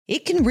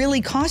it can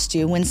really cost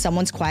you when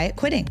someone's quiet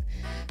quitting.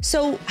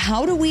 So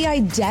how do we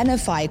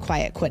identify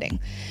quiet quitting?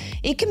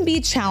 It can be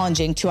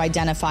challenging to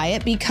identify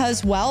it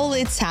because, well,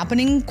 it's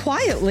happening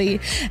quietly,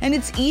 and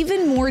it's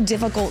even more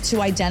difficult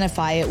to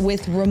identify it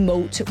with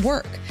remote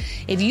work.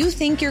 If you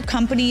think your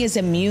company is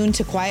immune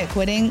to quiet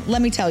quitting,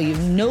 let me tell you,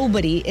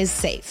 nobody is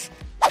safe.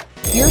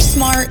 You're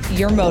smart,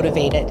 you're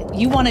motivated,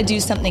 you want to do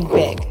something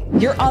big.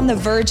 You're on the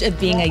verge of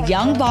being a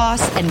young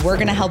boss, and we're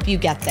going to help you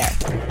get there.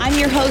 I'm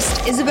your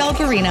host, Isabel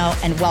Guarino,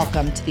 and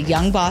welcome to the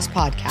Young Boss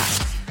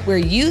Podcast, where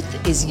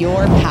youth is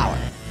your power.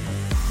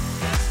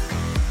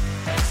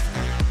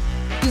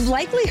 You've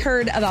likely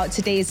heard about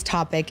today's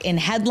topic in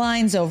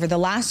headlines over the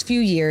last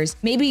few years.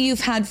 Maybe you've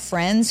had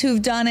friends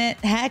who've done it.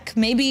 Heck,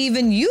 maybe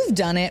even you've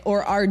done it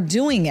or are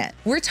doing it.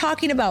 We're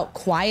talking about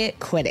quiet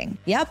quitting.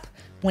 Yep.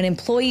 When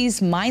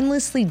employees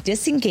mindlessly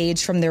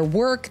disengage from their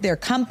work, their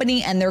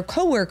company, and their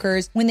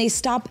coworkers, when they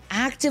stop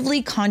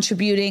actively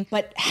contributing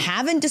but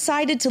haven't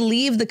decided to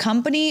leave the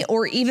company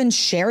or even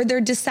share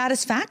their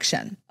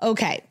dissatisfaction.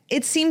 Okay,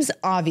 it seems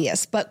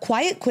obvious, but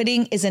quiet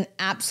quitting is an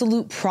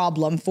absolute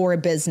problem for a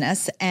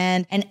business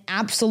and an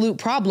absolute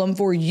problem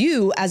for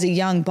you as a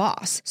young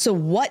boss. So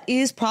what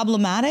is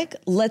problematic?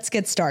 Let's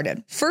get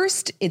started.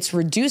 First, it's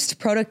reduced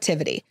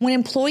productivity. When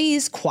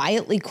employees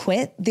quietly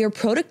quit, their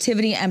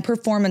productivity and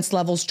performance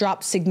levels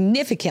drop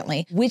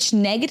significantly, which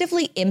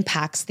negatively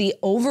impacts the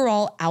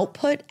overall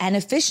output and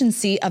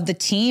efficiency of the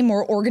team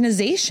or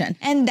organization.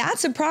 And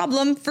that's a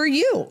problem for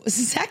you.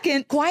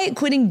 Second, quiet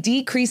quitting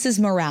decreases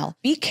morale.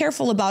 Be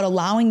careful about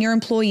allowing your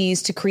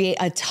employees to create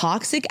a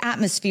toxic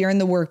atmosphere in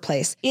the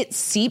workplace. It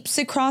seeps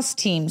across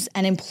teams,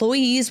 and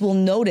employees will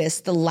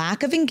notice the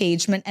lack of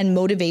engagement and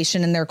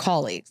motivation in their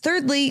colleagues.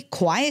 Thirdly,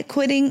 quiet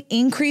quitting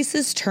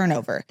increases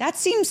turnover. That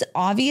seems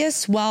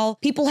obvious. While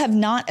people have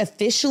not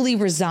officially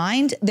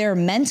resigned,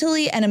 they're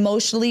mentally and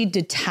emotionally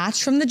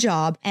detached from the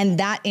job, and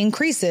that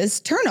increases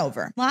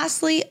turnover.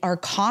 Lastly, are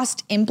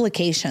cost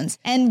implications.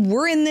 And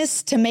we're in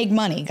this to make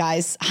money,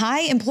 guys.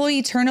 High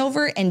employee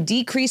turnover and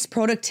decreased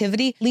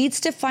productivity leads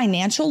to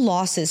financial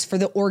losses for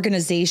the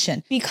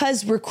organization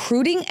because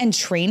recruiting and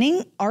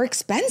training are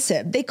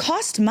expensive. They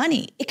cost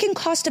money. It can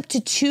cost up to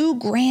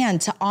 $2,000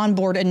 to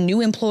onboard a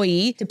new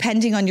employee,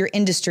 depending on your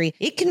industry.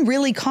 It can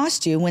really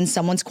cost you when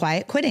someone's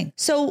quiet quitting.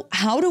 So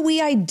how do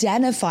we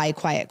identify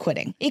quiet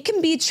quitting? It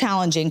can be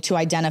challenging to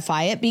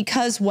identify it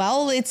because,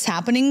 well, it's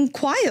happening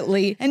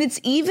quietly, and it's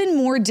even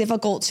more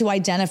difficult to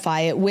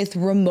identify it with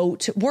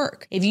remote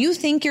work. If you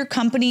think your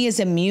company is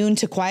immune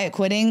to quiet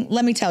quitting,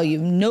 let me tell you,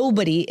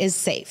 nobody is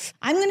safe.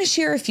 I'm going to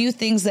share a few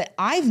things that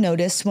I've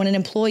noticed when an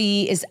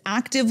employee is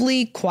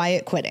actively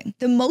quiet quitting.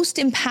 The most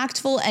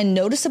impactful and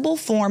noticeable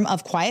form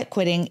of quiet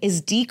quitting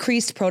is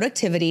decreased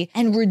productivity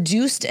and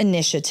reduced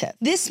initiative.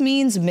 This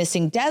means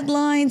missing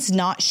deadlines,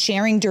 not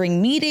sharing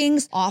during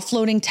meetings,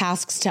 offloading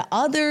tasks to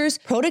others.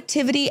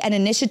 Productivity and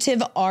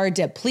initiative are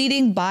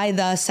depleting by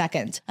the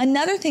second.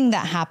 Another thing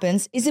that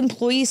happens is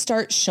employees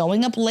start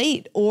showing up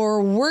late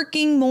or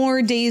working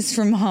more days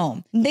from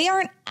home. They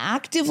aren't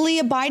actively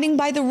abiding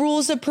by the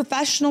rules of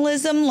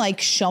professionalism,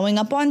 like showing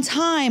up on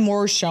time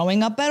or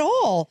showing up at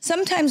all.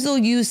 Sometimes they'll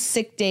use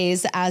sick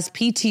days as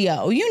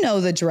PTO. You know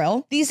the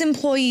drill. These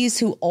employees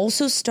who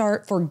also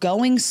start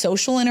forgoing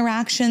social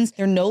interactions,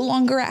 they're no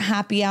longer at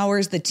happy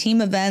hours, the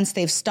team events,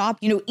 they've stopped,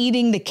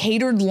 eating the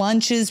catered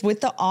lunches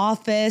with the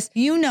office.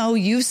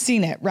 You've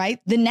seen it, right?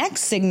 The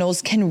next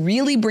signals can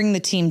really bring the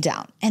team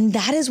down. And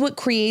that is what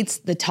creates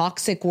the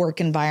toxic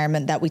work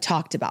environment that we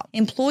talked about.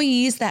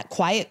 Employees that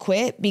quiet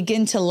quit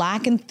begin to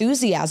lack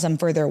enthusiasm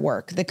for their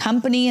work, the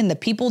company, and the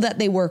people that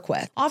they work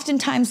with.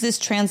 Oftentimes, this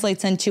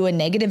translates into a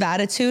negative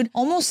attitude,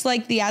 almost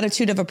like the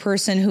attitude of a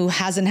person who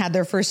hasn't had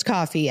their first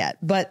coffee yet,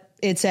 but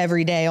it's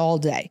every day, all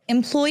day.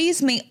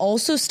 Employees may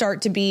also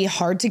start to be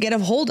hard to get a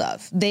hold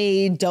of.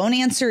 They don't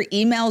answer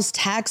emails,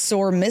 texts,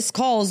 or missed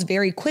calls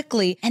very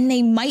quickly, and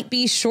they might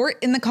be short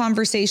in the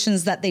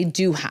conversations that they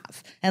do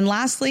have. And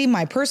lastly,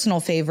 my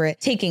personal favorite,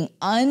 taking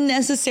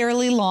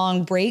unnecessarily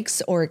long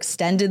breaks or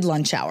extended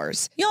lunch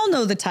hours. Y'all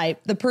know the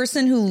type, the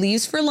person who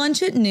leaves for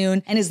lunch at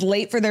noon and is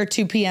late for their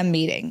 2 p.m.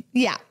 meeting.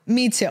 Yeah,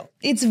 me too.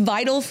 It's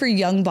vital for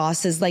young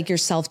bosses like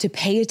yourself to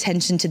pay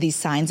attention to these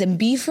signs and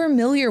be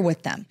familiar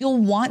with them. You'll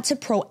want to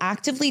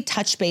proactively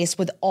touch base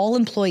with all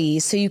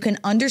employees so you can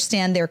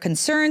understand their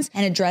concerns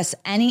and address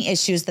any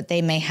issues that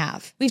they may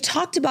have. We've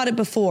talked about it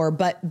before,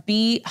 but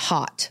be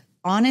hot,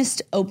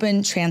 honest,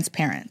 open,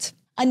 transparent.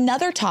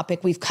 Another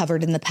topic we've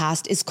covered in the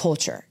past is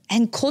culture,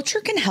 and culture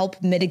can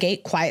help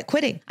mitigate quiet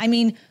quitting.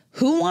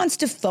 Who wants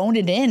to phone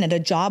it in at a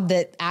job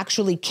that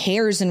actually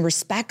cares and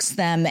respects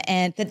them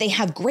and that they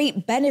have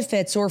great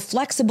benefits or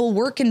flexible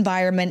work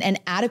environment and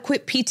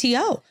adequate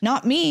PTO?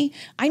 Not me.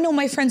 I know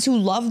my friends who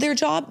love their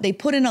job. They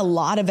put in a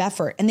lot of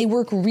effort and they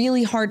work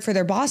really hard for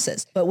their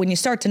bosses. But when you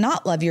start to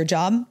not love your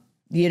job,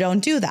 You don't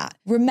do that.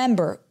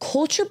 Remember,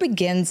 culture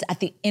begins at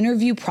the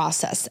interview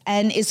process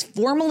and is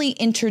formally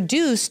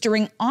introduced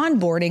during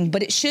onboarding,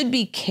 but it should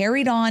be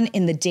carried on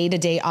in the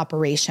day-to-day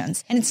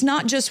operations. And it's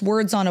not just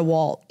words on a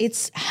wall.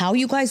 It's how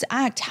you guys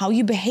act, how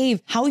you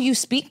behave, how you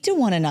speak to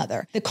one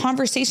another, the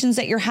conversations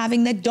that you're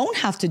having that don't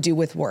have to do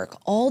with work.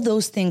 All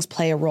those things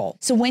play a role.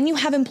 So when you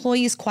have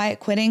employees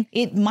quiet quitting,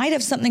 it might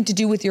have something to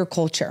do with your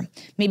culture.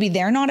 Maybe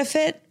they're not a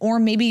fit, or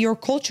maybe your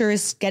culture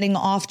is getting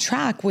off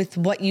track with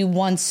what you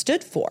once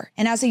stood for.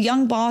 And as a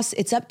young boss,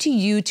 it's up to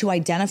you to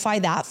identify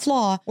that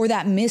flaw or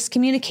that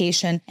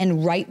miscommunication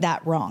and right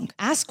that wrong.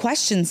 Ask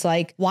questions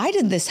like, why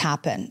did this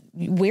happen?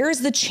 Where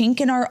is the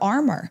chink in our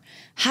armor?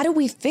 How do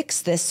we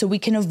fix this so we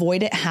can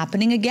avoid it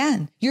happening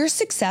again? Your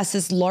success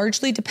is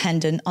largely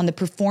dependent on the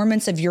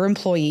performance of your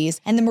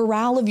employees and the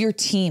morale of your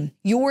team.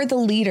 You're the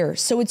leader,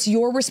 so it's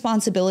your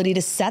responsibility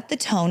to set the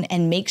tone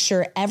and make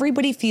sure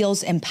everybody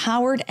feels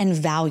empowered and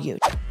valued.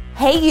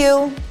 Hey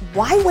you,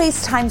 why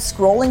waste time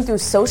scrolling through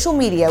social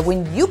media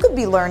when you could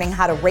be learning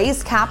how to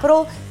raise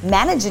capital,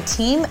 manage a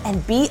team,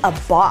 and be a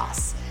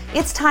boss?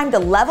 It's time to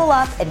level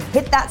up and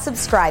hit that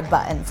subscribe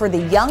button for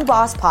the Young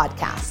Boss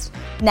Podcast.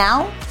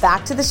 Now,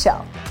 back to the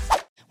show.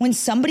 When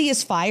somebody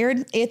is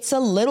fired, it's a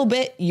little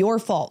bit your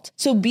fault.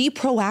 So be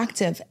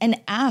proactive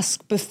and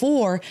ask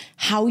before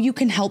how you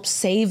can help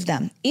save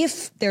them,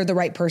 if they're the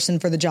right person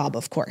for the job,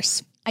 of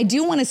course. I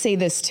do want to say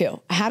this too.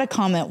 I had a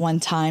comment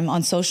one time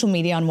on social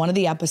media on one of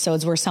the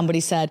episodes where somebody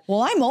said,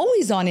 well, I'm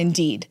always on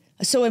Indeed.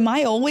 So am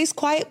I always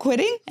quiet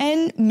quitting?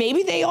 And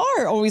maybe they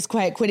are always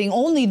quiet quitting,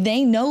 only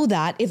they know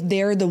that if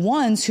they're the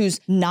ones who's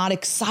not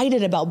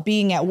excited about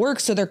being at work,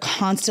 so they're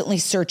constantly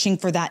searching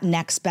for that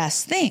next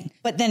best thing.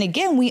 But then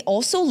again, we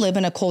also live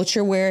in a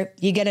culture where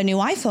you get a new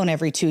iPhone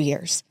every 2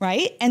 years,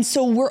 right? And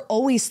so we're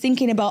always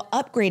thinking about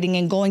upgrading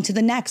and going to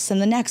the next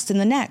and the next and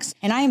the next.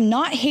 And I am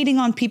not hating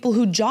on people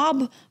who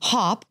job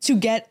hop to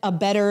get a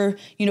better,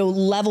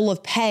 level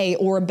of pay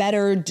or a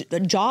better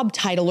job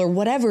title or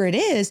whatever it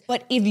is.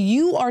 But if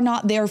you are not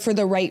there for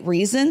the right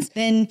reasons,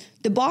 then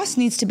the boss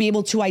needs to be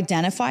able to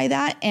identify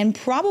that, and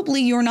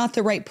probably you're not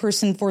the right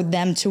person for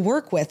them to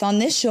work with. On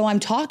this show, I'm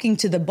talking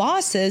to the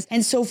bosses.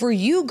 And so for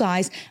you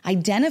guys,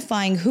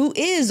 identifying who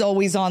is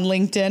always on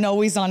LinkedIn,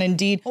 always on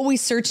Indeed, always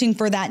searching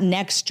for that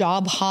next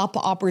job hop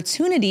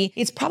opportunity,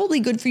 it's probably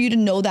good for you to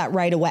know that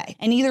right away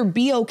and either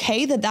be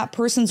okay that that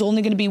person's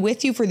only going to be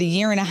with you for the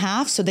year and a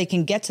half so they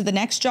can get to the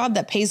next job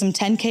that pays them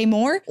 10K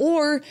more,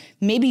 or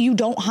maybe you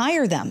don't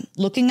hire them.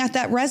 Looking at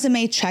that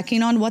resume,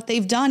 checking on what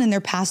they've done in their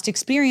past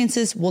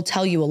experiences will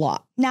tell you a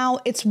lot. Now,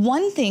 it's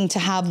one thing to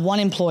have one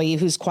employee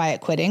who's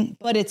quiet quitting,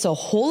 but it's a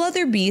whole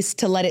other beast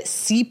to let it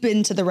seep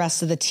into the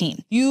rest of the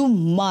team. You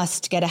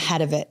must get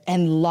ahead of it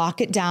and lock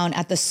it down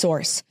at the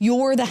source.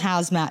 You're the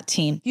hazmat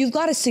team. You've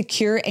got to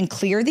secure and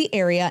clear the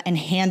area and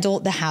handle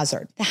the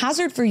hazard. The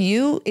hazard for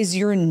you is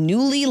your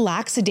newly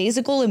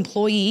lackadaisical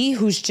employee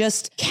who's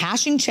just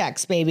cashing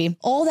checks, baby.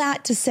 All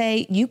that to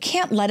say, you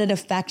can't let it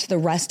affect the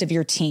rest of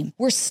your team.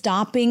 We're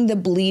stopping the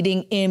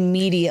bleeding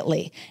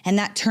immediately, and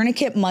that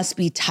tourniquet must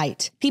be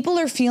tight. People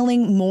are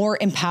feeling more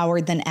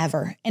empowered than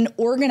ever and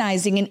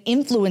organizing and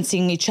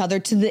influencing each other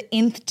to the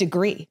nth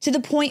degree, to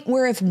the point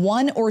where if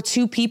one or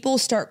two people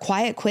start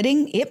quiet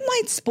quitting, it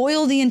might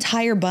spoil the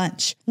entire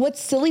bunch. What's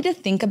silly to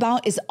think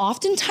about is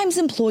oftentimes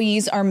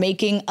employees are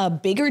making a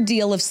bigger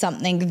deal of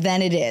something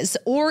than it is,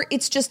 or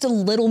it's just a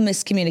little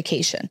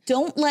miscommunication.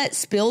 Don't let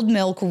spilled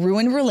milk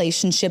ruin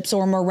relationships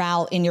or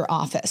morale in your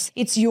office.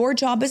 It's your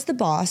job as the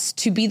boss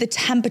to be the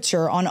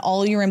temperature on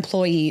all your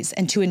employees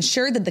and to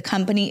ensure that the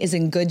company is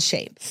in good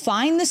shape.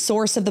 Find the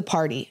source of the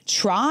party.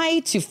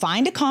 Try to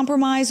find a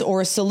compromise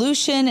or a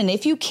solution, and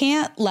if you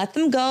can't, let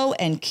them go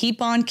and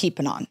keep on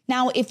keeping on.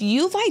 Now, if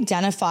you've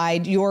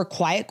identified your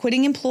quiet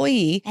quitting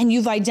employee and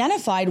you've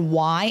identified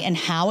why and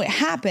how it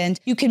happened,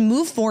 you can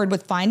move forward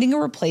with finding a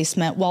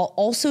replacement while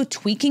also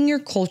tweaking your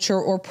culture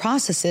or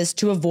processes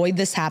to avoid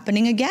this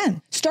happening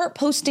again. Start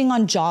posting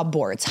on job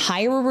boards.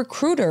 Hire a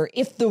recruiter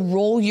if the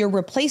role you're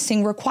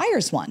replacing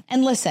requires one.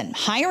 And listen,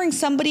 hiring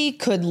somebody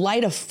could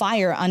light a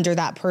fire under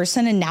that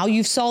person, and now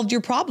you've solved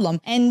your problem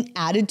and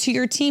added to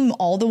your team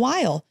all the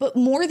while. But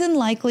more than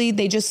likely,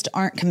 they just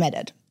aren't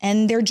committed.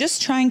 And they're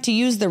just trying to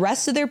use the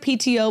rest of their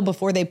PTO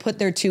before they put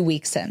their 2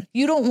 weeks in.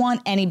 You don't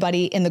want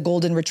anybody in the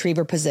golden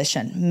retriever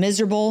position,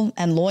 miserable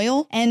and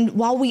loyal. And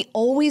while we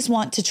always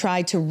want to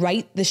try to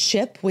right the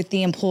ship with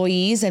the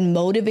employees and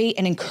motivate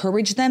and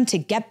encourage them to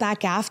get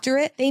back after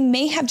it, they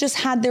may have just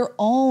had their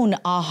own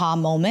aha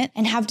moment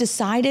and have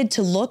decided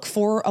to look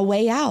for a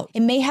way out.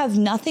 It may have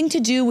nothing to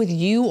do with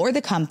you or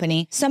the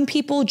company. Some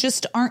people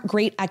just aren't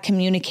great at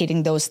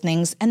communicating those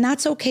things, and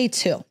that's okay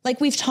too. Like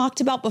we've talked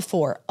about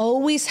before,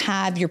 always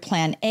have your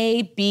plan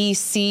A, B,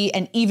 C,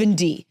 and even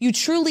D. You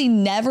truly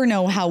never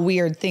know how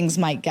weird things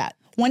might get.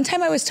 One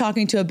time I was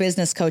talking to a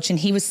business coach and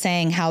he was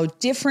saying how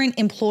different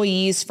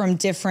employees from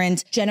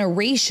different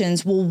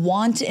generations will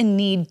want and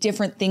need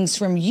different things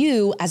from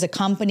you as a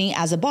company,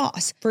 as a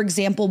boss. For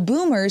example,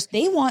 boomers,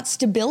 they want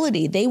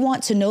stability. They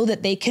want to know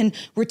that they can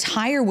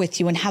retire with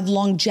you and have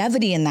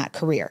longevity in that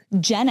career.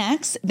 Gen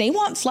X, they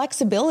want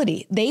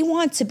flexibility. They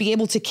want to be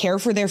able to care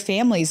for their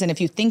families. And if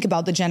you think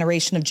about the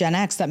generation of Gen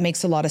X, that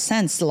makes a lot of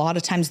sense. A lot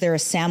of times they're a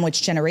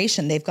sandwich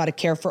generation. They've got to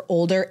care for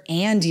older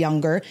and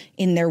younger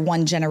in their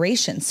one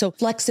generation. So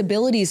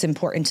flexibility is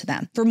important to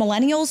them. For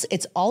millennials,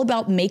 it's all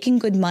about making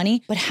good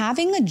money, but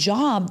having a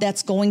job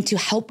that's going to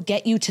help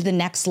get you to the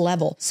next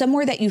level,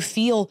 somewhere that you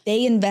feel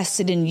they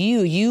invested in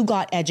you, you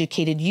got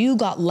educated, you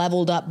got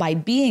leveled up by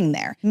being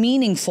there,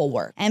 meaningful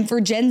work. And for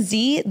Gen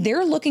Z,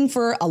 they're looking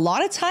for a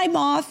lot of time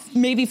off,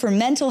 maybe for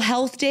mental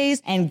health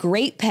days, and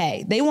great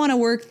pay. They want to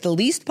work the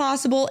least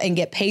possible and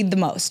get paid the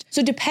most.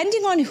 So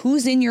depending on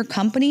who's in your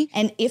company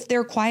and if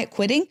they're quiet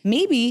quitting,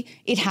 maybe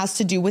it has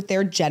to do with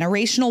their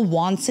generational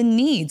wants and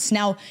needs.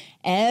 Now,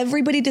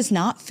 everybody does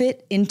not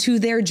fit into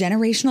their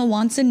generational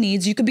wants and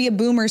needs. You could be a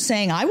boomer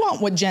saying, I want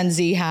what Gen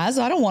Z has.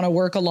 I don't want to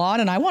work a lot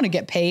and I want to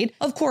get paid.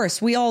 Of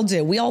course, we all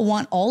do. We all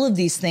want all of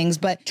these things.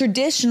 But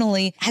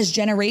traditionally, as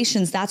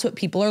generations, that's what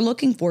people are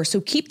looking for.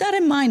 So keep that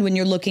in mind when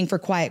you're looking for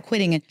quiet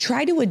quitting and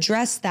try to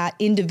address that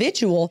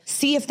individual.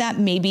 See if that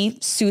maybe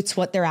suits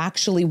what they're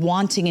actually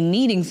wanting and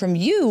needing from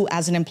you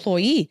as an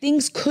employee.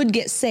 Things could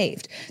get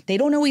saved. They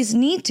don't always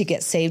need to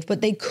get saved, but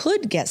they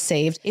could get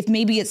saved if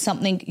maybe it's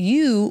something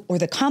you or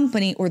the company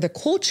or the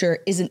culture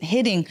isn't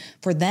hitting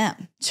for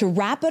them. To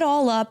wrap it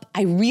all up,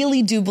 I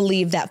really do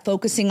believe that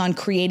focusing on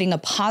creating a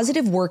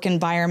positive work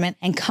environment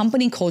and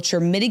company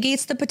culture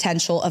mitigates the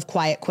potential of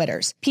quiet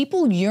quitters.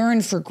 People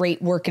yearn for great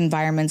work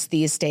environments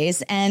these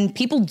days, and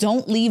people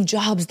don't leave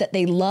jobs that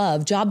they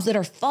love, jobs that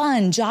are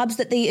fun, jobs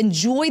that they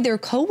enjoy their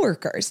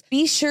coworkers.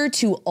 Be sure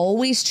to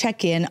always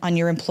check in on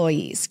your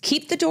employees.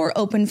 Keep the door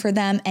open for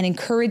them and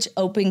encourage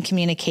open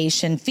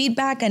communication,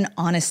 feedback, and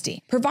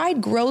honesty.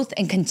 Provide growth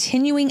and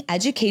continuing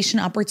education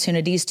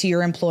opportunities to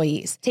your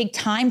employees. Take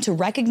time to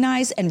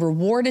recognize and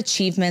reward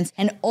achievements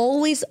and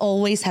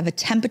always have a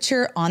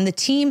temperature on the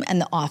team and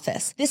the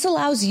office. This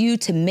allows you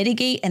to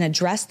mitigate and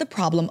address the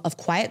problem of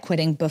quiet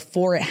quitting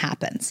before it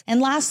happens.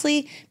 And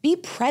lastly, be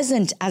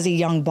present as a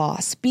young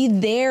boss. Be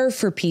there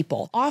for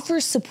people. Offer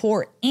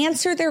support.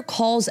 Answer their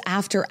calls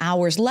after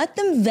hours. Let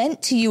them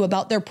vent to you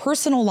about their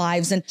personal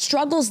lives and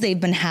struggles they've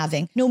been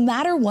having. No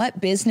matter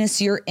what business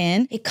you're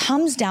in, it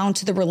comes down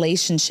to the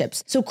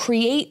relationships. So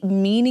create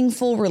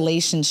meaningful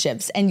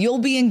relationships and you'll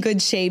be in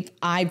good shape,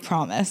 I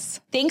promise.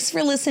 Thanks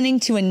for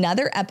listening to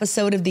another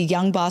episode of the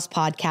Young Boss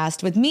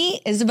Podcast with me,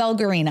 Isabel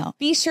Garino.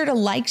 Be sure to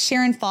like,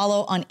 share, and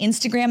follow on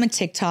Instagram and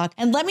TikTok.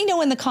 And let me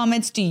know in the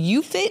comments, do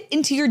you fit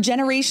into your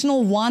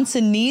generational wants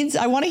and needs?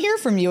 I want to hear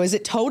from you. Is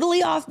it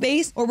totally off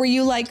base? Or were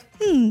you like,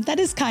 that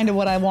is kind of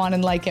what I want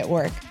and like at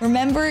work?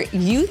 Remember,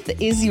 youth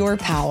is your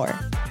power.